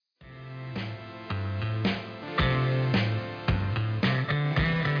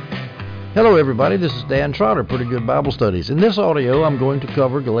Hello everybody, this is Dan Trotter, Pretty Good Bible Studies. In this audio, I'm going to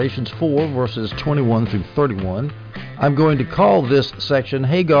cover Galatians 4, verses 21 through 31. I'm going to call this section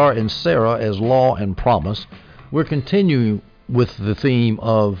Hagar and Sarah as Law and Promise. We're continuing with the theme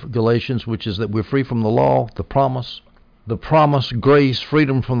of Galatians, which is that we're free from the law, the promise, grace,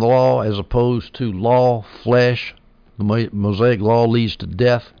 freedom from the law, as opposed to law, flesh. The Mosaic law leads to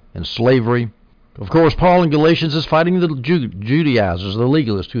death and slavery. Of course, Paul in Galatians is fighting the Judaizers, the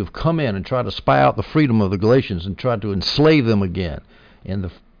legalists, who have come in and tried to spy out the freedom of the Galatians and tried to enslave them again. In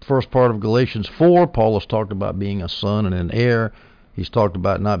the first part of Galatians 4, Paul has talked about being a son and an heir. He's talked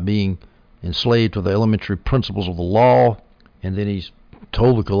about not being enslaved to the elementary principles of the law. And then he's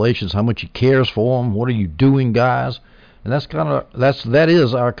told the Galatians how much he cares for them. What are you doing, guys? And that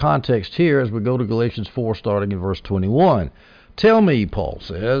is our context here as we go to Galatians 4, starting in verse 21. Tell me, Paul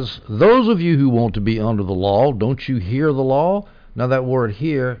says, those of you who want to be under the law, don't you hear the law? Now that word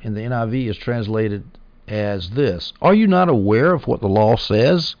here in the NIV is translated as this. Are you not aware of what the law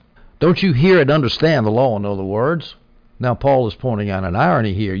says? Don't you hear and understand the law, in other words? Now Paul is pointing out an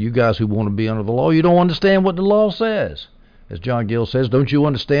irony here. You guys who want to be under the law, you don't understand what the law says. As John Gill says, don't you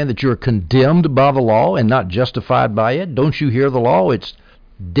understand that you're condemned by the law and not justified by it? Don't you hear the law? It's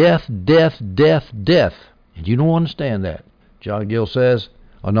death, death, death, death. And you don't understand that. John Gill says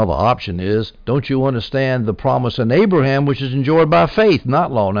another option is, don't you understand the promise in Abraham, which is enjoyed by faith,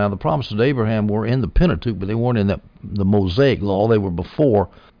 not law? Now, the promises of Abraham were in the Pentateuch, but they weren't in the Mosaic law. They were before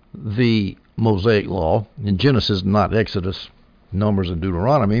the Mosaic law in Genesis, not Exodus, Numbers, and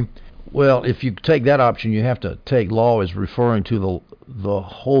Deuteronomy. Well, if you take that option, you have to take law as referring to the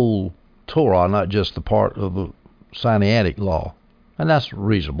whole Torah, not just the part of the Sinaitic law. And that's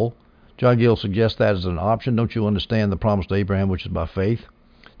reasonable. John Gill suggests that as an option. Don't you understand the promise to Abraham, which is by faith?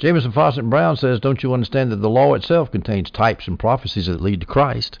 Jameson, Fawcett, and Brown says, don't you understand that the law itself contains types and prophecies that lead to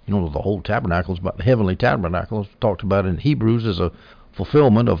Christ? You know, the whole tabernacle is about the heavenly tabernacle. It's talked about in Hebrews as a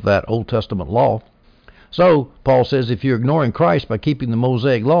fulfillment of that Old Testament law. So, Paul says, if you're ignoring Christ by keeping the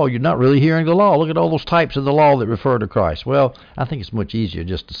Mosaic law, you're not really hearing the law. Look at all those types of the law that refer to Christ. Well, I think it's much easier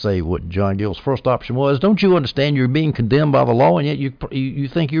just to say what John Gill's first option was. Don't you understand you're being condemned by the law, and yet you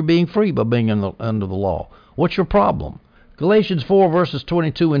think you're being free by being under the law? What's your problem? Galatians 4, verses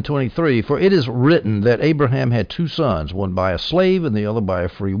 22 and 23, for it is written that Abraham had two sons, one by a slave and the other by a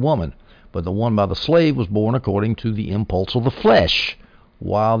free woman. But the one by the slave was born according to the impulse of the flesh,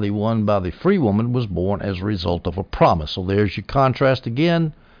 while the one by the free woman was born as a result of a promise. So there's your contrast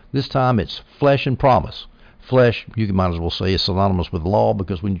again. This time it's flesh and promise. Flesh, you might as well say, is synonymous with law,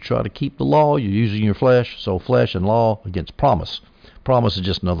 because when you try to keep the law, you're using your flesh. So flesh and law against promise. Promise is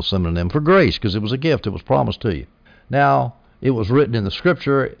just another synonym for grace, because it was a gift. It was promised to you. Now, it was written in the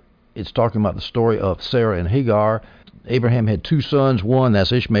scripture. It's talking about the story of Sarah and Hagar. Abraham had two sons, one,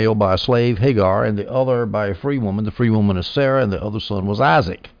 that's Ishmael, by a slave, Hagar, and the other by a free woman. The free woman is Sarah, and the other son was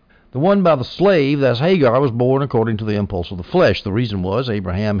Isaac. The one by the slave, that's Hagar, was born according to the impulse of the flesh. The reason was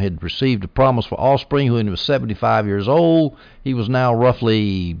Abraham had received a promise for offspring when he was 75 years old. He was now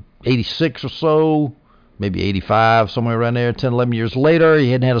roughly 86 or so, maybe 85, somewhere around there. 10, 11 years later,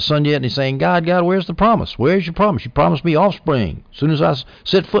 he hadn't had a son yet, and he's saying, God, where's the promise? Where's your promise? You promised me offspring. As soon as I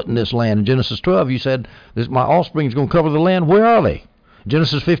set foot in this land, in Genesis 12, you said, my offspring is going to cover the land. Where are they?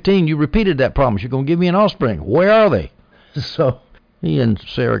 Genesis 15, you repeated that promise. You're going to give me an offspring. Where are they? So he and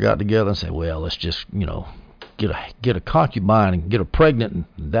Sarah got together and said, well, let's just, get a concubine and get her pregnant, and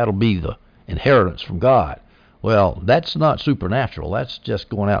that'll be the inheritance from God. Well, that's not supernatural. That's just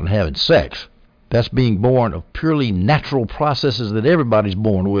going out and having sex. That's being born of purely natural processes that everybody's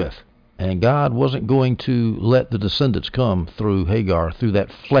born with. And God wasn't going to let the descendants come through Hagar, through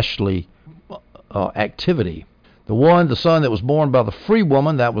that fleshly activity. The son that was born by the free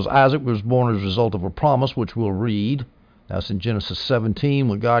woman, that was Isaac, was born as a result of a promise, which we'll read. That's in Genesis 17,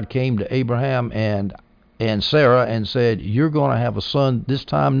 when God came to Abraham and Sarah and said, you're going to have a son this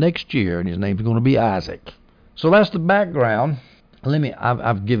time next year, and his name's going to be Isaac. So that's the background.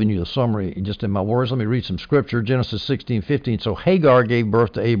 I've given you a summary just in my words. Let me read some scripture. Genesis 16:15. So Hagar gave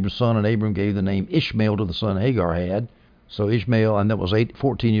birth to Abram's son, and Abram gave the name Ishmael to the son Hagar had. So Ishmael, and that was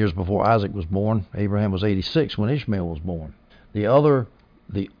 14 years before Isaac was born. Abraham was 86 when Ishmael was born. The other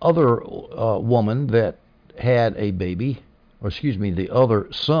woman that had a baby, the other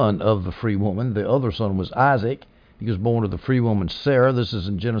son of the free woman, the other son was Isaac. He was born to the free woman Sarah. This is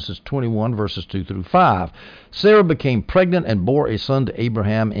in Genesis 21, verses 2 through 5. Sarah became pregnant and bore a son to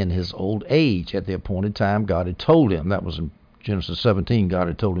Abraham in his old age. At the appointed time, God had told him. That was in Genesis 17. God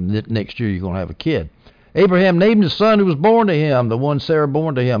had told him that next year you're going to have a kid. Abraham named his son who was born to him, the one Sarah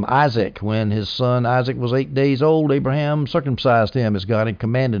born to him, Isaac. When his son Isaac was 8 days old, Abraham circumcised him as God had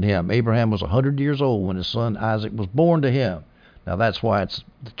commanded him. Abraham was 100 years old when his son Isaac was born to him. Now that's why it's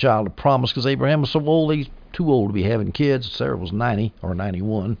the child of promise, because Abraham was so old, he's too old to be having kids. Sarah was 90 or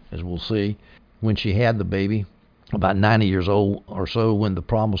 91, as we'll see, when she had the baby. About 90 years old or so when the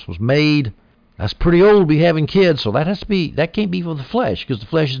promise was made. That's pretty old to be having kids, so that can't be for the flesh, because the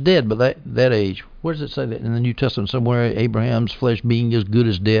flesh is dead by that age. Where does it say that in the New Testament somewhere? Abraham's flesh being as good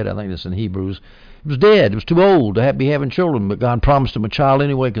as dead. I think that's in Hebrews. It was dead. It was too old to be having children, but God promised him a child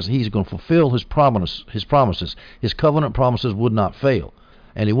anyway, because he's going to fulfill his promises. His covenant promises would not fail.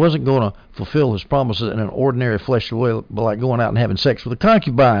 And he wasn't going to fulfill his promises in an ordinary fleshly way, like going out and having sex with a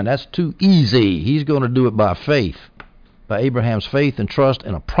concubine. That's too easy. He's going to do it by faith, by Abraham's faith and trust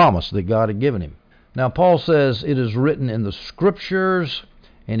in a promise that God had given him. Now, Paul says it is written in the Scriptures,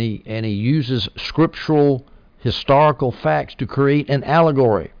 and he uses scriptural historical facts to create an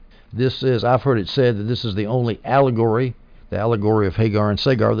allegory. I've heard it said that this is the only allegory, the allegory of Hagar and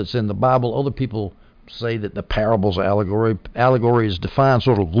Sagar, that's in the Bible. Other people say that the parable's allegory. Allegory is defined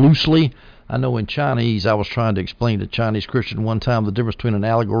sort of loosely. I know in Chinese, I was trying to explain to a Chinese Christian one time the difference between an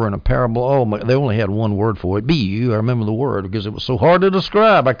allegory and a parable. They only had one word for it, biyu. I remember the word because it was so hard to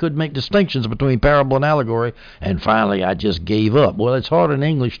describe. I couldn't make distinctions between parable and allegory, and finally I just gave up. Well, it's hard in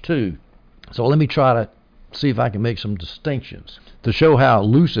English too. So let me try to see if I can make some distinctions. To show how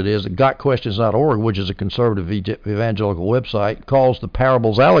loose it is, GotQuestions.org, which is a conservative evangelical website, calls the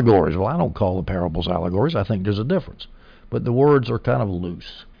parables allegories. Well, I don't call the parables allegories. I think there's a difference. But the words are kind of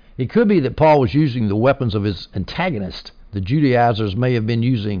loose. It could be that Paul was using the weapons of his antagonist. The Judaizers may have been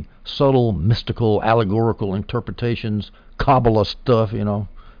using subtle, mystical, allegorical interpretations, Kabbalah stuff,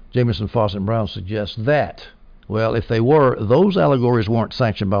 Jameson, Fawcett, and Brown suggests that. Well, if they were, those allegories weren't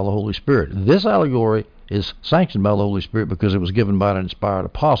sanctioned by the Holy Spirit. This allegory is sanctioned by the Holy Spirit because it was given by an inspired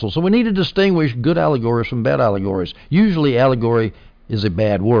apostle. So we need to distinguish good allegories from bad allegories. Usually allegory is a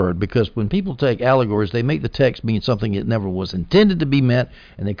bad word, because when people take allegories, they make the text mean something it never was intended to be meant,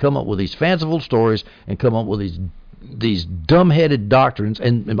 and they come up with these fanciful stories and come up with these dumb-headed doctrines,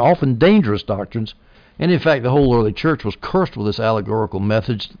 and often dangerous doctrines. And in fact, the whole early church was cursed with this allegorical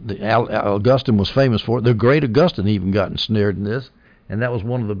method. Augustine was famous for it. The great Augustine even got ensnared in this, and that was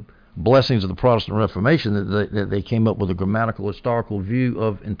one of the blessings of the Protestant Reformation, that they came up with a grammatical historical view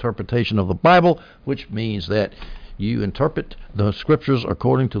of interpretation of the Bible, which means that you interpret the Scriptures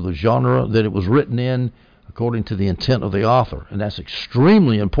according to the genre that it was written in, according to the intent of the author. And that's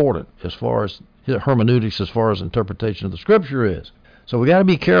extremely important as far as hermeneutics, as far as interpretation of the Scripture is. So we got to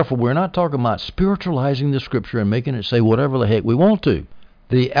be careful. We're not talking about spiritualizing the Scripture and making it say whatever the heck we want to.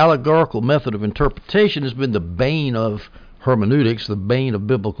 The allegorical method of interpretation has been the bane of hermeneutics, the bane of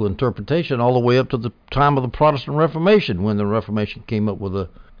biblical interpretation, all the way up to the time of the Protestant Reformation, when the Reformation came up with a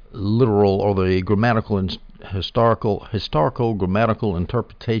literal, or the grammatical and historical grammatical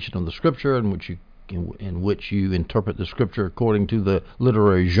interpretation of the Scripture, in which you interpret the Scripture according to the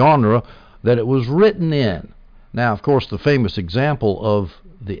literary genre that it was written in. Now, of course, the famous example of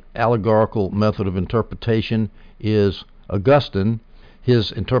the allegorical method of interpretation is Augustine.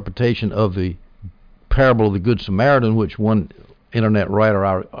 His interpretation of the parable of the Good Samaritan, which one internet writer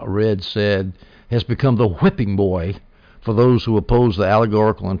I read said has become the whipping boy for those who oppose the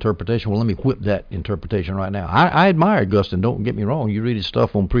allegorical interpretation. Well, let me whip that interpretation right now. I admire Augustine, don't get me wrong. You read his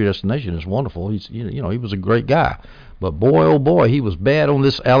stuff on predestination, it's wonderful. He was a great guy. But boy, oh boy, he was bad on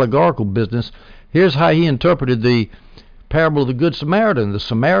this allegorical business. Here's how he interpreted the parable of the Good Samaritan. The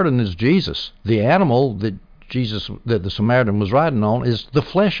Samaritan is Jesus. The animal that the Samaritan was riding on is the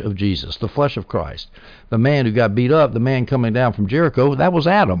flesh of Jesus, the flesh of Christ. The man who got beat up, the man coming down from Jericho, that was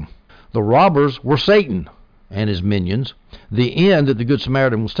Adam. The robbers were Satan and his minions. The inn that the Good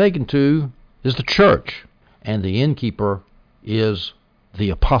Samaritan was taken to is the church, and the innkeeper is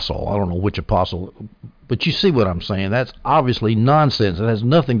the apostle. I don't know which apostle, but you see what I'm saying. That's obviously nonsense. It has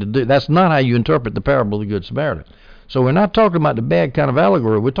nothing to do. That's not how you interpret the parable of the Good Samaritan. So we're not talking about the bad kind of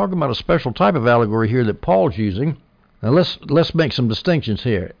allegory. We're talking about a special type of allegory here that Paul's using. Now let's make some distinctions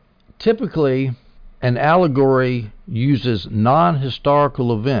here. Typically, an allegory uses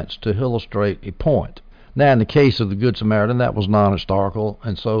non-historical events to illustrate a point. Now, in the case of the Good Samaritan, that was non-historical,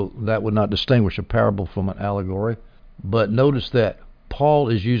 and so that would not distinguish a parable from an allegory. But notice that Paul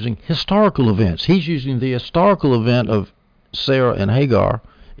is using historical events. He's using the historical event of Sarah and Hagar,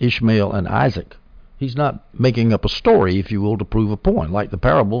 Ishmael and Isaac. He's not making up a story, if you will, to prove a point, like the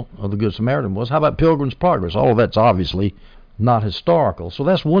parable of the Good Samaritan was. How about Pilgrim's Progress? All of that's obviously not historical. So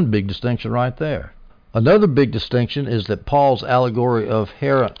that's one big distinction right there. Another big distinction is that Paul's allegory of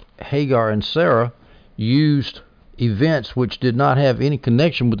Hagar and Sarah used events which did not have any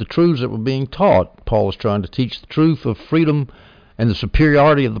connection with the truths that were being taught. Paul is trying to teach the truth of freedom and the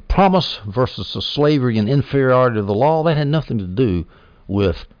superiority of the promise versus the slavery and inferiority of the law. That had nothing to do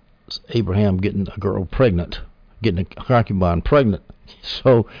with Abraham getting a girl pregnant, getting a concubine pregnant.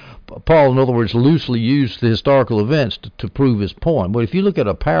 So Paul, in other words, loosely used the historical events to prove his point. But if you look at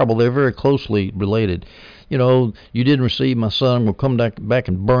a parable, they're very closely related. You know, you didn't receive my son, we'll come back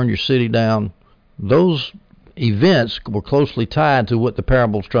and burn your city down. Those events were closely tied to what the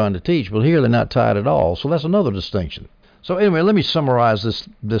parable's trying to teach, but here they're not tied at all. So that's another distinction. So anyway, let me summarize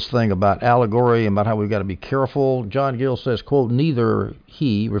this thing about allegory and about how we've got to be careful. John Gill says, quote, neither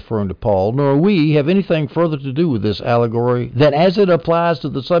he, referring to Paul, nor we have anything further to do with this allegory that as it applies to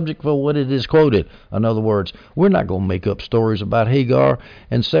the subject for what it is quoted. In other words, we're not going to make up stories about Hagar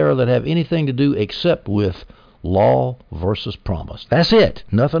and Sarah that have anything to do except with law versus promise. That's it,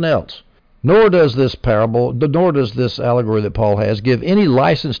 nothing else. Nor does this parable, nor does this allegory that Paul has, give any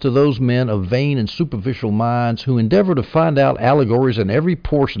license to those men of vain and superficial minds who endeavor to find out allegories in every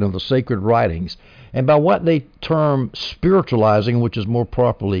portion of the sacred writings, and by what they term spiritualizing, which is more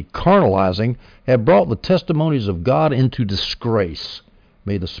properly carnalizing, have brought the testimonies of God into disgrace.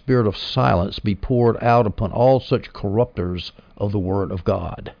 May the spirit of silence be poured out upon all such corrupters of the word of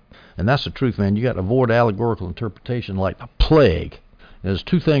God. And that's the truth, man. You got to avoid allegorical interpretation like the plague. There's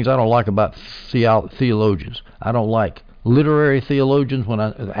two things I don't like about theologians. I don't like literary theologians,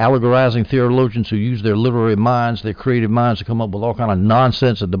 allegorizing theologians who use their literary minds, their creative minds to come up with all kind of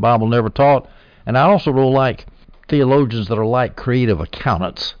nonsense that the Bible never taught. And I also don't like theologians that are like creative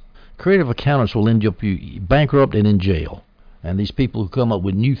accountants. Creative accountants will end up bankrupt and in jail. And these people who come up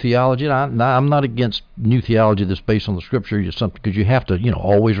with new theology, I'm not against new theology that's based on the Scripture, because you have to,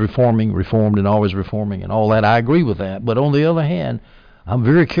 always reformed and always reforming and all that. I agree with that. But on the other hand, I'm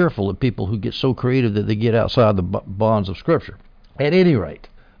very careful of people who get so creative that they get outside the bonds of Scripture. At any rate,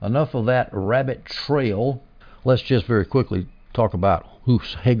 enough of that rabbit trail. Let's just very quickly talk about who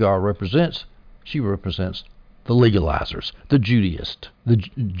Hagar represents. She represents the legalizers, the Judaizers,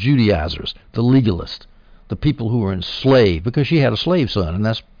 the legalists, the people who were enslaved, because she had a slave son, and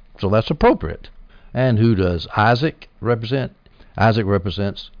that's appropriate. And who does Isaac represent? Isaac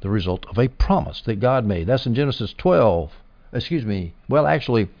represents the result of a promise that God made. That's in Genesis 12.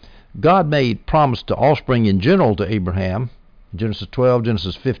 God made promise to offspring in general to Abraham. In Genesis 12,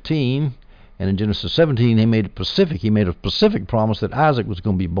 Genesis 15, and in Genesis 17, he made a specific promise that Isaac was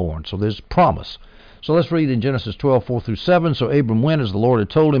going to be born. So there's promise. So let's read in Genesis 12, 4 through 7. So Abram went as the Lord had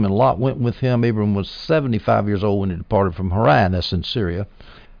told him, and Lot went with him. Abram was 75 years old when he departed from Haran. That's in Syria.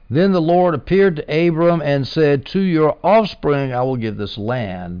 Then the Lord appeared to Abram and said, to your offspring I will give this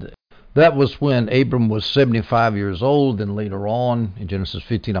land. That was when Abram was 75 years old. Then later on, in Genesis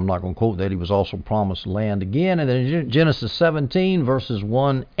 15, I'm not going to quote that, he was also promised land again. And then in Genesis 17, verses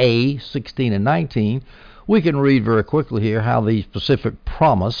 1a, 16, and 19, we can read very quickly here how the specific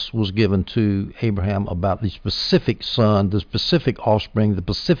promise was given to Abraham about the specific son, the specific offspring, the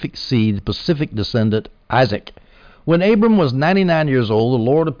specific seed, the specific descendant, Isaac. When Abram was 99 years old, the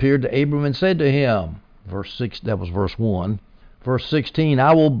Lord appeared to Abram and said to him, verse 6, that was verse 1, verse 16,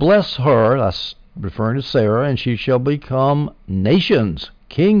 I will bless her, that's referring to Sarah, and she shall become nations.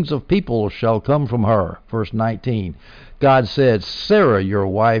 Kings of people shall come from her. Verse 19, God said, Sarah, your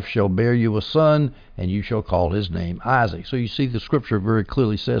wife, shall bear you a son, and you shall call his name Isaac. So you see the Scripture very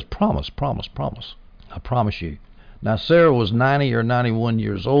clearly says, promise, promise, promise. I promise you. Now Sarah was 90 or 91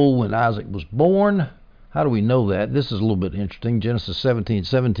 years old when Isaac was born. How do we know that? This is a little bit interesting. Genesis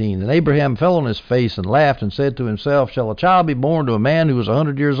 17:17. And Abraham fell on his face and laughed and said to himself, shall a child be born to a man who is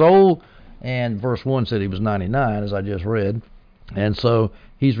 100 years old? And verse 1 said he was 99, as I just read. And so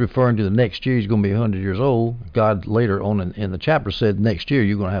he's referring to the next year he's going to be 100 years old. God later on in the chapter said next year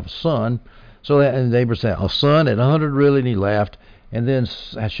you're going to have a son. So and Abraham said, a son at 100 really? And he laughed. And then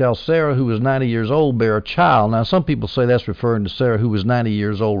shall Sarah, who was 90 years old, bear a child. Now, some people say that's referring to Sarah, who was 90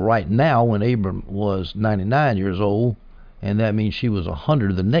 years old right now when Abram was 99 years old. And that means she was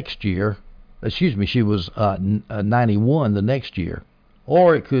 100 the next year. She was 91 the next year.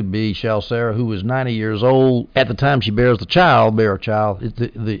 Or it could be, shall Sarah, who was 90 years old at the time she bears the child, bear a child.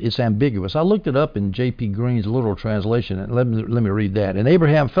 It's ambiguous. I looked it up in J.P. Green's literal translation, and let me read that. And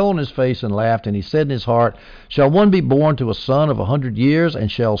Abraham fell on his face and laughed, and he said in his heart, shall one be born to a son of 100 years,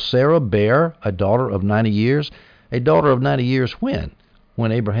 and shall Sarah bear a daughter of 90 years? A daughter of 90 years when?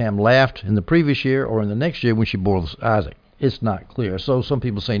 When Abraham laughed in the previous year, or in the next year when she bore Isaac? It's not clear. So some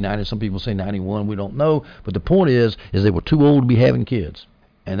people say 90, some people say 91. We don't know. But the point is they were too old to be having kids.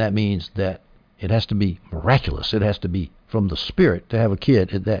 And that means that It has to be miraculous. It has to be from the Spirit to have a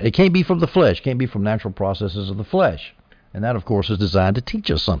kid. It can't be from the flesh. It can't be from natural processes of the flesh. And that, of course, is designed to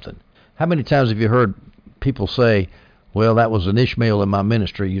teach us something. How many times have you heard people say, well, that was an Ishmael in my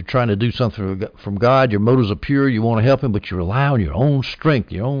ministry. You're trying to do something from God. Your motives are pure. You want to help him, but you rely on your own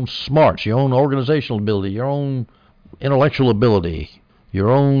strength, your own smarts, your own organizational ability, your own intellectual ability, your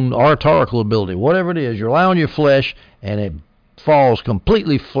own oratorical ability, whatever it is. You rely on your flesh, and it falls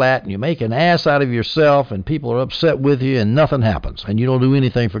completely flat, and you make an ass out of yourself, and people are upset with you, and nothing happens, and you don't do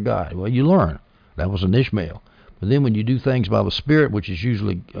anything for God. Well, you learn. That was an Ishmael. But then when you do things by the Spirit, which is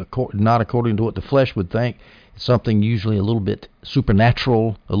usually not according to what the flesh would think, it's something usually a little bit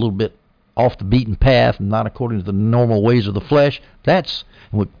supernatural, a little bit off the beaten path, and not according to the normal ways of the flesh. That's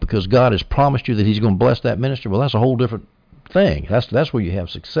because God has promised you that he's going to bless that ministry. Well, that's a whole different thing. That's where you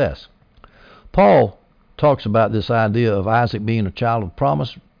have success. Paul talks about this idea of Isaac being a child of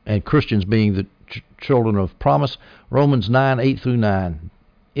promise and Christians being the children of promise. Romans 9:8-9.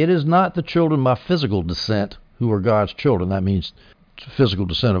 It is not the children by physical descent who are God's children. That means physical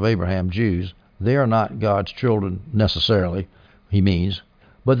descent of Abraham, Jews. They are not God's children necessarily, he means.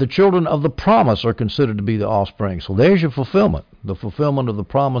 But the children of the promise are considered to be the offspring. So there's your fulfillment. The fulfillment of the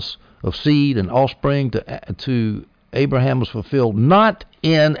promise of seed and offspring to Abraham was fulfilled not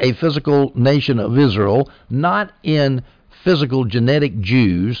in a physical nation of Israel, not in physical genetic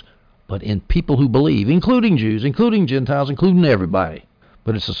Jews, but in people who believe, including Jews, including Gentiles, including everybody.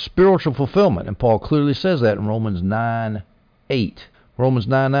 But it's a spiritual fulfillment, and Paul clearly says that in Romans 9:8. Romans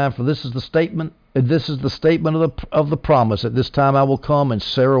 9:9, for this is the statement of the promise. At this time I will come, and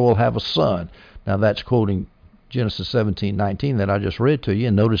Sarah will have a son. Now that's quoting Genesis 17:19 that I just read to you.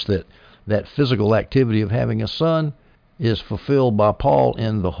 And notice that physical activity of having a son is fulfilled by Paul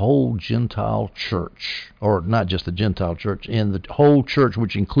in the whole Gentile church, or not just the Gentile church, in the whole church,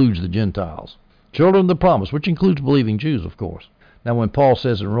 which includes the Gentiles. Children of the promise, which includes believing Jews, of course. Now, when Paul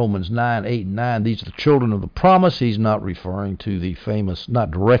says in Romans 9:8-9, these are the children of the promise, he's not referring to the famous, not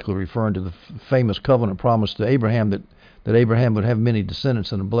directly referring to the famous covenant promise to Abraham that Abraham would have many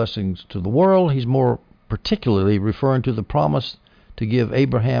descendants and blessings to the world. He's more particularly referring to the promise to give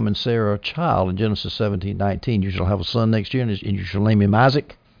Abraham and Sarah a child in Genesis 17:19. You shall have a son next year, and you shall name him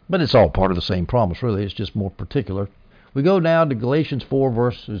Isaac. But it's all part of the same promise, really. It's just more particular. We go now to Galatians 4,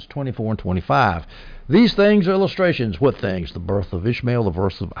 verses 24 and 25. These things are illustrations. What things? The birth of Ishmael, the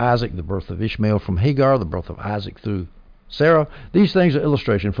birth of Isaac, the birth of Ishmael from Hagar, the birth of Isaac through Sarah. These things are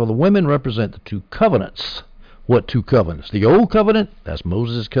illustration, for the women represent the two covenants. What two covenants? The old covenant, that's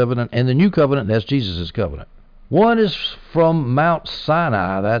Moses' covenant, and the new covenant, that's Jesus' covenant. One is from Mount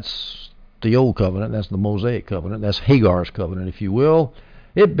Sinai, that's the old covenant, that's the Mosaic covenant, that's Hagar's covenant, if you will.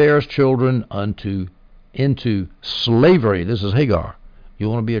 It bears children into slavery. This is Hagar. You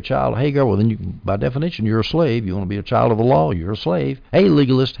want to be a child of Hagar? Well, then, by definition, you're a slave. You want to be a child of the law? You're a slave. Hey,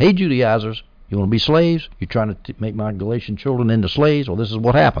 legalists. Hey, Judaizers. You want to be slaves? You're trying to make my Galatian children into slaves? Well, this is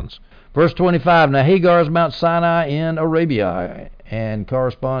what happens. Verse 25. Now, Hagar is Mount Sinai in Arabia and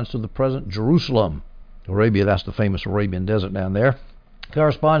corresponds to the present Jerusalem. Arabia, that's the famous Arabian desert down there.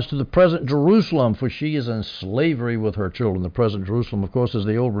 Corresponds to the present Jerusalem, for she is in slavery with her children. The present Jerusalem, of course, is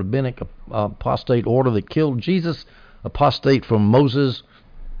the old rabbinic apostate order that killed Jesus, apostate from Moses.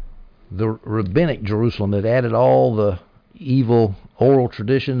 The rabbinic Jerusalem that added all the evil oral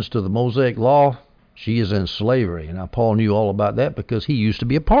traditions to the Mosaic law, she is in slavery. And now Paul knew all about that because he used to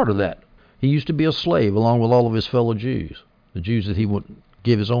be a part of that. He used to be a slave along with all of his fellow Jews, the Jews that he would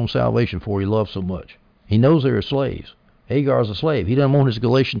give his own salvation for, he loved so much. He knows they are slaves. Hagar is a slave. He doesn't want his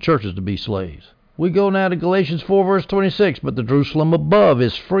Galatian churches to be slaves. We go now to Galatians 4, verse 26. But the Jerusalem above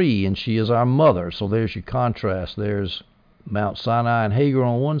is free, and she is our mother. So there's your contrast. There's Mount Sinai and Hagar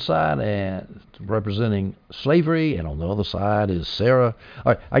on one side, and representing slavery, and on the other side is Sarah.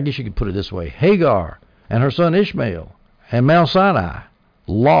 All right, I guess you could put it this way. Hagar and her son Ishmael, and Mount Sinai,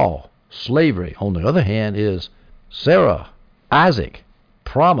 law, slavery. On the other hand is Sarah, Isaac,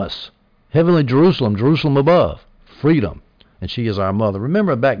 promise, heavenly Jerusalem, Jerusalem above, freedom, and she is our mother.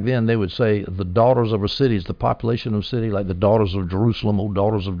 Remember back then they would say the daughters of a city is the population of a city, like the daughters of Jerusalem, oh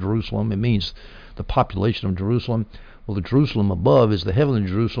daughters of Jerusalem. It means the population of Jerusalem. Well, the Jerusalem above is the heavenly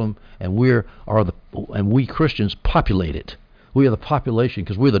Jerusalem, and we Christians populate it. We are the population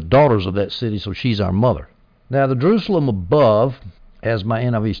because we're the daughters of that city, so she's our mother. Now, the Jerusalem above, as my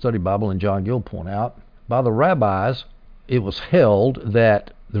NIV Study Bible and John Gill point out, by the rabbis, it was held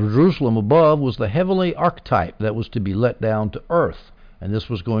that the Jerusalem above was the heavenly archetype that was to be let down to earth. And this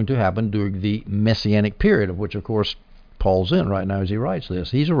was going to happen during the Messianic period, of which, of course, Paul's in right now as he writes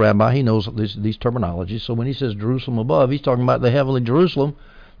this. He's a rabbi. He knows these terminologies. So when he says Jerusalem above, he's talking about the heavenly Jerusalem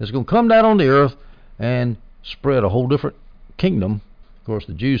that's going to come down on the earth and spread a whole different kingdom. Of course,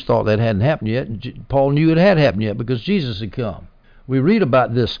 the Jews thought that hadn't happened yet. Paul knew it had happened yet because Jesus had come. We read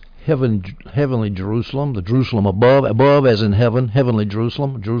about this heavenly Jerusalem, the Jerusalem above as in heaven, heavenly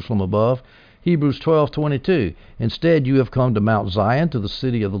Jerusalem, Jerusalem above. Hebrews 12:22. Instead, you have come to Mount Zion, to the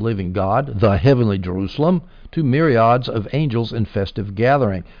city of the living God, the heavenly Jerusalem, to myriads of angels in festive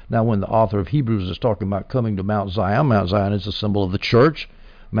gathering. Now, when the author of Hebrews is talking about coming to Mount Zion is a symbol of the church.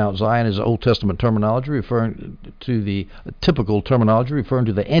 Mount Zion is Old Testament terminology referring to the typical terminology, referring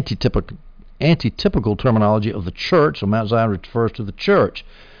to the antitypical terminology of the church. So Mount Zion refers to the church.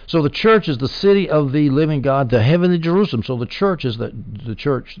 So the church is the city of the living God, the heavenly Jerusalem. So the church is the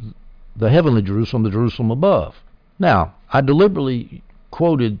church, the heavenly Jerusalem, the Jerusalem above. Now, I deliberately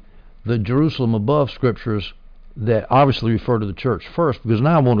quoted the Jerusalem above scriptures that obviously refer to the church first, because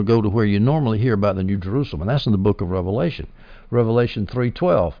now I want to go to where you normally hear about the New Jerusalem, and that's in the book of Revelation. Revelation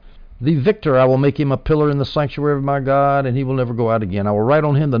 3:12. The victor, I will make him a pillar in the sanctuary of my God, and he will never go out again. I will write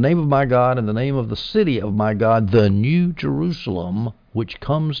on him the name of my God and the name of the city of my God, the New Jerusalem, which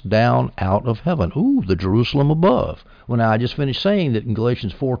comes down out of heaven. Ooh, the Jerusalem above. Well, now I just finished saying that in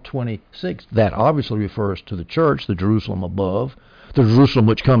Galatians 4:26, that obviously refers to the church, the Jerusalem above. The Jerusalem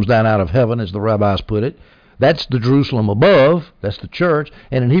which comes down out of heaven, as the rabbis put it. That's the Jerusalem above. That's the church.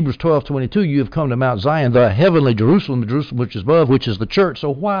 And in Hebrews 12:22, you have come to Mount Zion, the heavenly Jerusalem, the Jerusalem which is above, which is the church.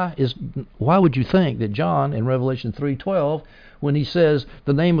 So why would you think that John in Revelation 3:12, when he says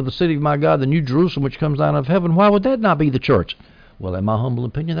the name of the city of my God, the New Jerusalem which comes down out of heaven, why would that not be the church? Well, in my humble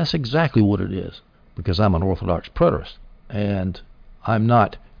opinion, that's exactly what it is, because I'm an Orthodox preterist, and I'm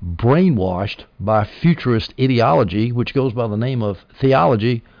not brainwashed by futurist ideology, which goes by the name of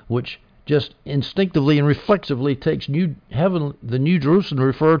theology, which just instinctively and reflexively takes the New Jerusalem to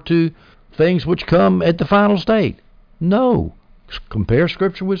refer to things which come at the final state. No. Compare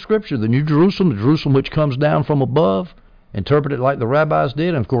Scripture with Scripture. The New Jerusalem, the Jerusalem which comes down from above, interpret it like the rabbis did.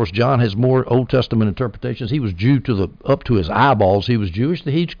 And of course, John has more Old Testament interpretations. He was Jew up to his eyeballs. He was Jewish.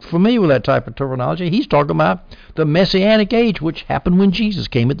 He's familiar with that type of terminology. He's talking about the Messianic age, which happened when Jesus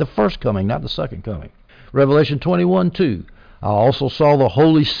came at the first coming, not the second coming. Revelation 21:2. I also saw the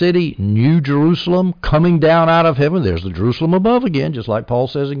holy city, New Jerusalem, coming down out of heaven. There's the Jerusalem above again, just like Paul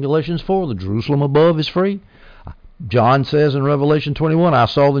says in Galatians 4, the Jerusalem above is free. John says in Revelation 21, I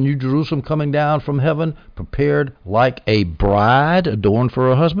saw the New Jerusalem coming down from heaven, prepared like a bride adorned for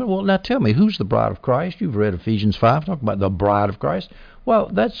her husband. Well, now tell me, who's the bride of Christ? You've read Ephesians 5, talking about the bride of Christ.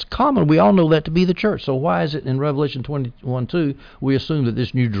 Well, that's common. We all know that to be the church. So why is it in Revelation 21:2 we assume that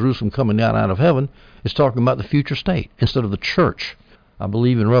this New Jerusalem coming down out of heaven is talking about the future state instead of the church? I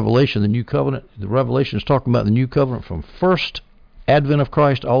believe in Revelation, the new covenant, the Revelation is talking about the new covenant from first advent of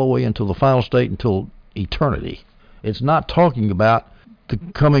Christ all the way until the final state, until eternity. It's not talking about the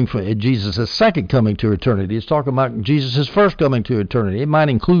coming for Jesus' second coming to eternity. It's talking about Jesus' first coming to eternity. It might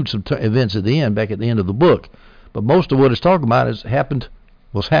include some events at the end, back at the end of the book. But most of what it's talking about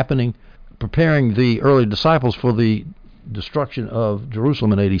was happening, preparing the early disciples for the destruction of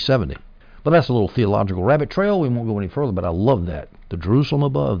Jerusalem in AD 70. But that's a little theological rabbit trail. We won't go any further, but I love that. The Jerusalem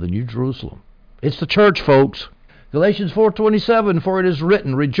above, the New Jerusalem. It's the church, folks. Galatians 4:27, for it is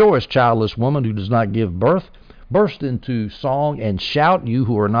written, rejoice, childless woman who does not give birth. Burst into song and shout, you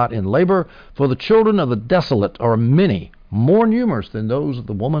who are not in labor, for the children of the desolate are many, more numerous than those of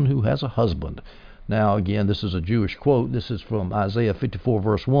the woman who has a husband. Now, again, this is a Jewish quote. This is from Isaiah 54,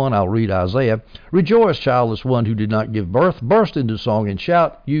 verse 1. I'll read Isaiah. Rejoice, childless one who did not give birth. Burst into song and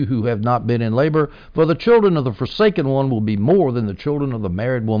shout, you who have not been in labor. For the children of the forsaken one will be more than the children of the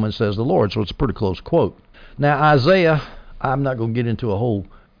married woman, says the Lord. So it's a pretty close quote. Now, Isaiah, I'm not going to get into a whole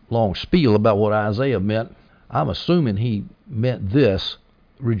long spiel about what Isaiah meant. I'm assuming he meant this.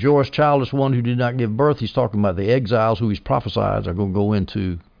 Rejoice, childless one who did not give birth. He's talking about the exiles who he's prophesied are going to go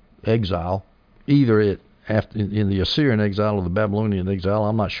into exile. Either in the Assyrian exile or the Babylonian exile,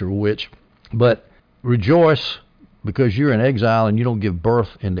 I'm not sure which. But rejoice because you're in exile and you don't give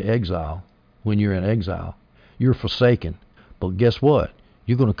birth into exile. When you're in exile, you're forsaken. But guess what?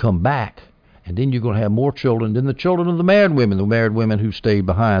 You're going to come back, and then you're going to have more children than the children of the married women who stayed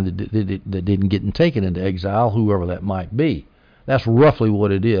behind that didn't get taken into exile, whoever that might be. That's roughly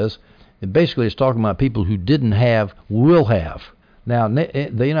what it is. And basically it's talking about people who didn't have, will have. Now, the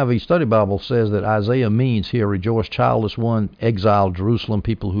NIV Study Bible says that Isaiah means here, rejoice, childless one, exiled Jerusalem,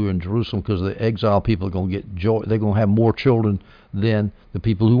 people who are in Jerusalem, because the exiled people are going to get joy. They're going to have more children than the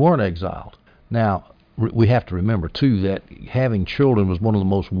people who weren't exiled. Now, we have to remember, too, that having children was one of the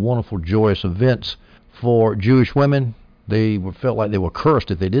most wonderful, joyous events for Jewish women. They felt like they were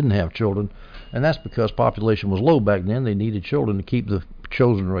cursed if they didn't have children, and that's because population was low back then. They needed children to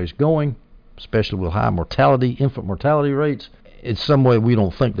chosen race going, especially with high mortality, infant mortality rates. In some way, we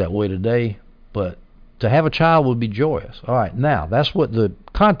don't think that way today, but to have a child would be joyous. All right, now, that's what the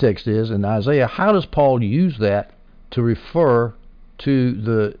context is in Isaiah. How does Paul use that to refer to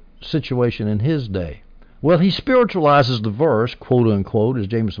the situation in his day? Well, he spiritualizes the verse, quote unquote, as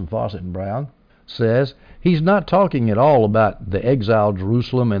Jameson, Fawcett, and Brown says. He's not talking at all about the exiled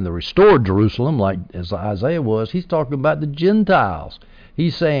Jerusalem and the restored Jerusalem like as Isaiah was. He's talking about the Gentiles.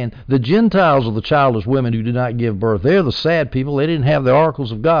 He's saying the Gentiles are the childless women who did not give birth. They're the sad people. They didn't have the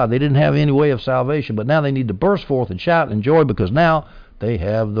oracles of God. They didn't have any way of salvation. But now they need to burst forth and shout and joy because now they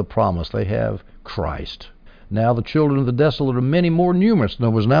have the promise. They have Christ. Now the children of the desolate are many more numerous. In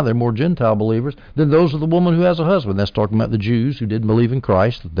other words, now they're more Gentile believers than those of the woman who has a husband. That's talking about the Jews who didn't believe in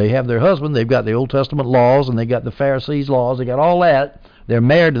Christ. They have their husband. They've got the Old Testament laws, and they got the Pharisees' laws. They got all that. They're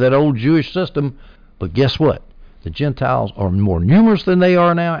married to that old Jewish system. But guess what? The Gentiles are more numerous than they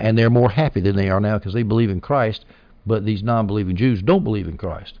are now, and they're more happy than they are now because they believe in Christ. But these non-believing Jews don't believe in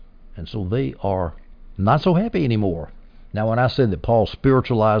Christ. And so they are not so happy anymore. Now, when I said that Paul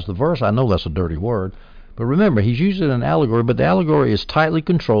spiritualized the verse, I know that's a dirty word. But remember, he's using an allegory, but the allegory is tightly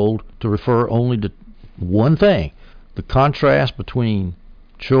controlled to refer only to one thing. The contrast between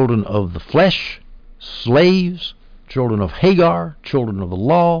children of the flesh, slaves, children of Hagar, children of the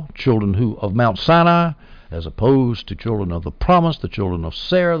law, children of Mount Sinai, as opposed to children of the promise, the children of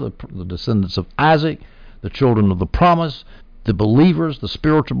Sarah, the descendants of Isaac, the children of the promise, the believers, the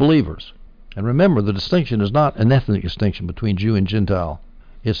spiritual believers. And remember, the distinction is not an ethnic distinction between Jew and Gentile.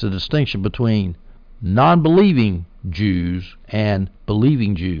 It's a distinction between non-believing Jews and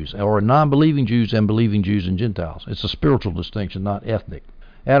believing Jews, or non-believing Jews and believing Jews and Gentiles. It's a spiritual distinction, not ethnic.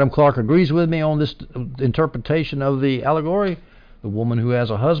 Adam Clark agrees with me on this interpretation of the allegory. The woman who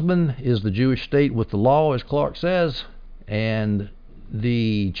has a husband is the Jewish state with the law, as Clark says, and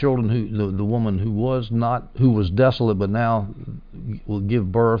the children the woman who was desolate but now will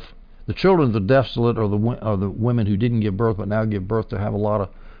give birth. The children of the desolate are the women who didn't give birth but now give birth to have a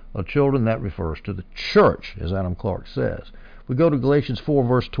lot of children. That refers to the church, as Adam Clark says. We go to Galatians 4,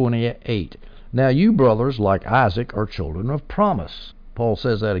 verse 28. Now you, brothers, like Isaac, are children of promise. Paul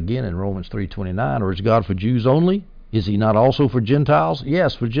says that again in Romans 3:29. Or is God for Jews only? Is he not also for Gentiles?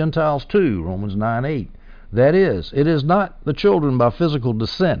 Yes, for Gentiles too, Romans 9:8. That is, it is not the children by physical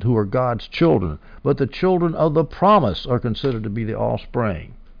descent who are God's children, but the children of the promise are considered to be the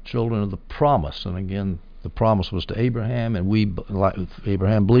offspring. Children of the promise. And again, the promise was to Abraham, and we, like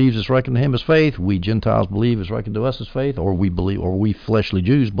Abraham believes, is reckoned to him as faith. We Gentiles believe is reckoned to us as faith, or we fleshly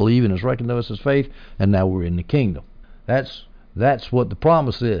Jews believe and is reckoned to us as faith, and now we're in the kingdom. That's what the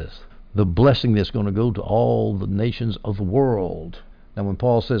promise is. The blessing that's going to go to all the nations of the world. Now, when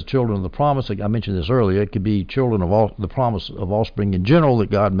Paul says children of the promise, I mentioned this earlier, it could be children of the promise of offspring in general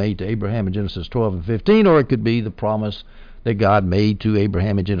that God made to Abraham in Genesis 12 and 15, or it could be the promise that God made to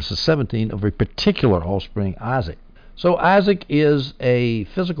Abraham in Genesis 17 of a particular offspring, Isaac. So Isaac is a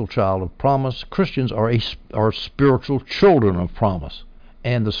physical child of promise. Christians are spiritual children of promise.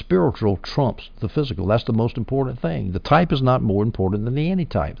 And the spiritual trumps the physical. That's the most important thing. The type is not more important than the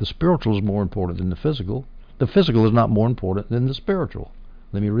antitype. The spiritual is more important than the physical. The physical is not more important than the spiritual.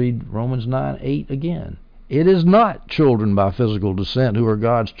 Let me read Romans 9:8 again. It is not children by physical descent who are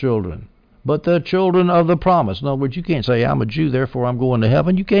God's children, but the children of the promise. In other words, you can't say, I'm a Jew, therefore I'm going to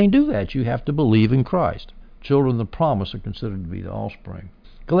heaven. You can't do that. You have to believe in Christ. Children of the promise are considered to be the offspring.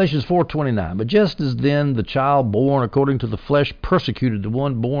 Galatians 4:29. But just as then the child born according to the flesh persecuted the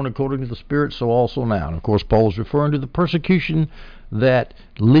one born according to the Spirit, so also now. And of course, Paul is referring to the persecution that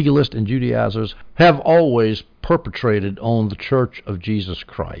legalists and Judaizers have always perpetrated on the Church of Jesus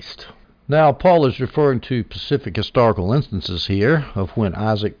Christ. Now, Paul is referring to specific historical instances here of when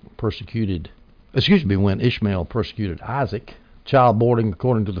when Ishmael persecuted Isaac. Child born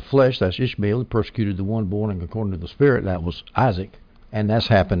according to the flesh, that's Ishmael. He persecuted the one born according to the Spirit, that was Isaac. And that's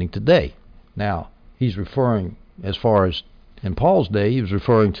happening today. Now, he's referring, as far as in Paul's day, he was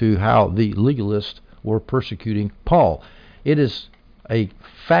referring to how the legalists were persecuting Paul. It is a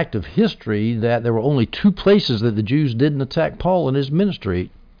fact of history that there were only two places that the Jews didn't attack Paul in his ministry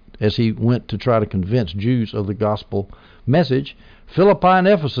as he went to try to convince Jews of the gospel message. Philippi and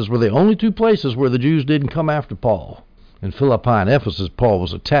Ephesus were the only two places where the Jews didn't come after Paul. In Philippi and Ephesus, Paul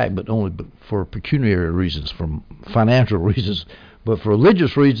was attacked, but only for pecuniary reasons, for financial reasons. But for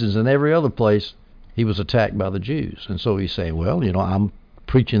religious reasons in every other place, he was attacked by the Jews. And so he's saying, well, I'm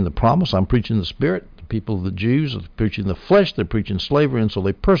preaching the promise, I'm preaching the Spirit. The people of the Jews are preaching the flesh, they're preaching slavery, and so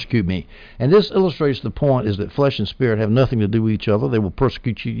they persecute me. And this illustrates the point is that flesh and spirit have nothing to do with each other. They will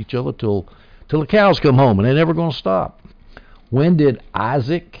persecute each other till the cows come home, and they're never going to stop. When did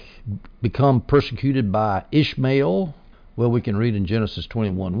Isaac become persecuted by Ishmael? Well, we can read in Genesis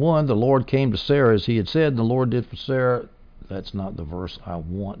 21:1, the Lord came to Sarah as he had said, and the Lord did for Sarah. That's not the verse I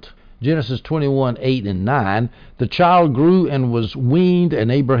want. Genesis 21:8 and 9, the child grew and was weaned,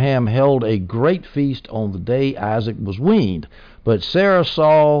 and Abraham held a great feast on the day Isaac was weaned. But Sarah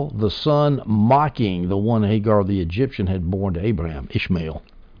saw the son mocking the one Hagar the Egyptian had borne to Abraham. Ishmael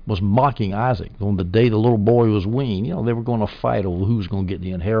was mocking Isaac on the day the little boy was weaned. You know, they were going to fight over who was going to get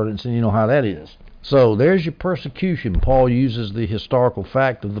the inheritance, and you know how that is. So there's your persecution. Paul uses the historical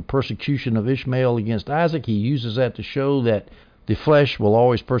fact of the persecution of Ishmael against Isaac. He uses that to show that the flesh will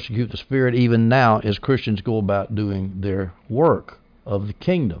always persecute the spirit, even now as Christians go about doing their work of the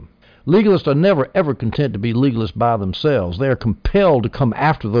kingdom. Legalists are never ever content to be legalists by themselves. They are compelled to come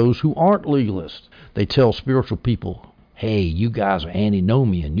after those who aren't legalists. They tell spiritual people, hey, you guys are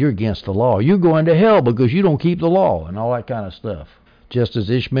antinomian, you're against the law, you're going to hell because you don't keep the law, and all that kind of stuff. Just as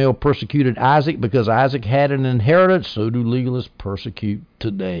Ishmael persecuted Isaac because Isaac had an inheritance, so do legalists persecute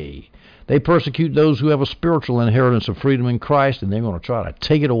today. They persecute those who have a spiritual inheritance of freedom in Christ, and they're going to try to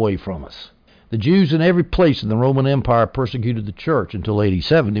take it away from us. The Jews in every place in the Roman Empire persecuted the church until AD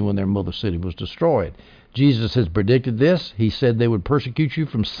 70 when their mother city was destroyed. Jesus has predicted this. He said they would persecute you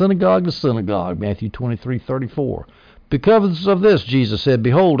from synagogue to synagogue, Matthew 23:34. Because of this, Jesus said,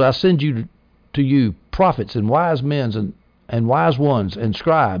 behold, I send to you prophets and wise men and wise ones and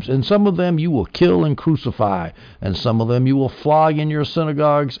scribes, and some of them you will kill and crucify, and some of them you will flog in your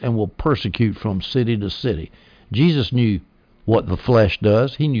synagogues and will persecute from city to city. Jesus knew what the flesh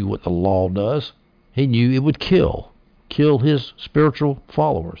does. He knew what the law does. He knew it would kill his spiritual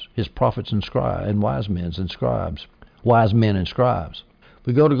followers, his prophets and scribes and wise men and scribes.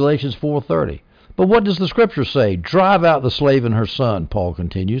 We go to Galatians 4:30. But what does the scripture say? Drive out the slave and her son, Paul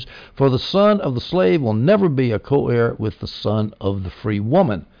continues, for the son of the slave will never be a co-heir with the son of the free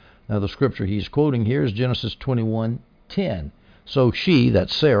woman. Now the scripture he's quoting here is Genesis 21:10. So she,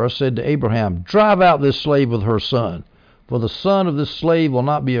 that's Sarah, said to Abraham, drive out this slave with her son, for the son of this slave will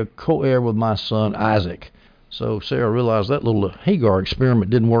not be a co-heir with my son Isaac. So Sarah realized that little Hagar experiment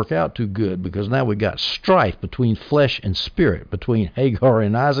didn't work out too good, because now we got strife between flesh and spirit, between Hagar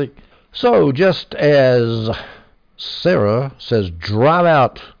and Isaac. So just as Sarah says, drive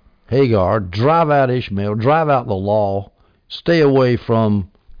out Hagar, drive out Ishmael, drive out the law, stay away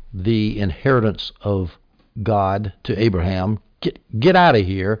from the inheritance of God to Abraham, get out of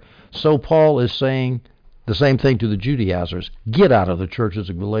here. So Paul is saying the same thing to the Judaizers. Get out of the churches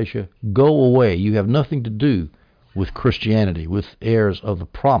of Galatia. Go away. You have nothing to do with Christianity, with heirs of the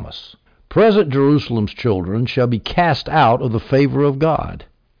promise. Present Jerusalem's children shall be cast out of the favor of God.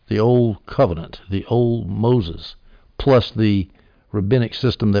 The old covenant, the old Moses, plus the rabbinic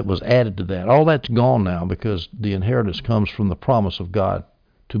system that was added to that. All that's gone now because the inheritance comes from the promise of God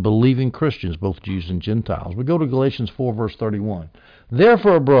to believing Christians, both Jews and Gentiles. We go to Galatians 4, verse 31.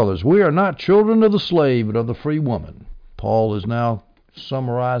 Therefore, brothers, we are not children of the slave, but of the free woman. Paul is now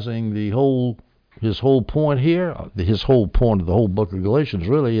summarizing his whole point here. His whole point of the whole book of Galatians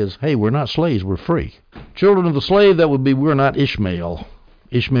really is, hey, we're not slaves, we're free. Children of the slave, that would be, we're not Ishmael.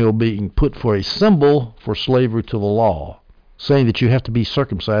 Ishmael being put for a symbol for slavery to the law, saying that you have to be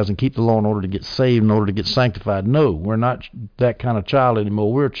circumcised and keep the law in order to get saved, in order to get sanctified. No, we're not that kind of child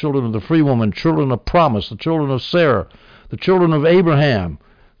anymore. We're children of the free woman, children of promise, the children of Sarah, the children of Abraham,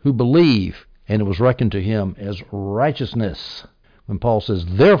 who believe, and it was reckoned to him as righteousness. When Paul says,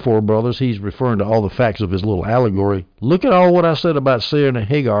 therefore, brothers, he's referring to all the facts of his little allegory. Look at all what I said about Sarah and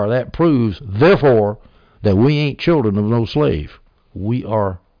Hagar. That proves, therefore, that we ain't children of no slave. We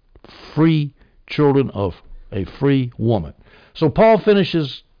are free children of a free woman. So Paul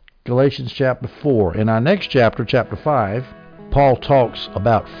finishes Galatians chapter 4. In our next chapter, chapter 5, Paul talks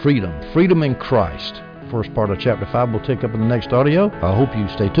about freedom in Christ. First part of chapter 5 we'll take up in the next audio. I hope you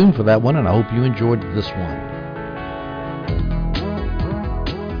stay tuned for that one, and I hope you enjoyed this one.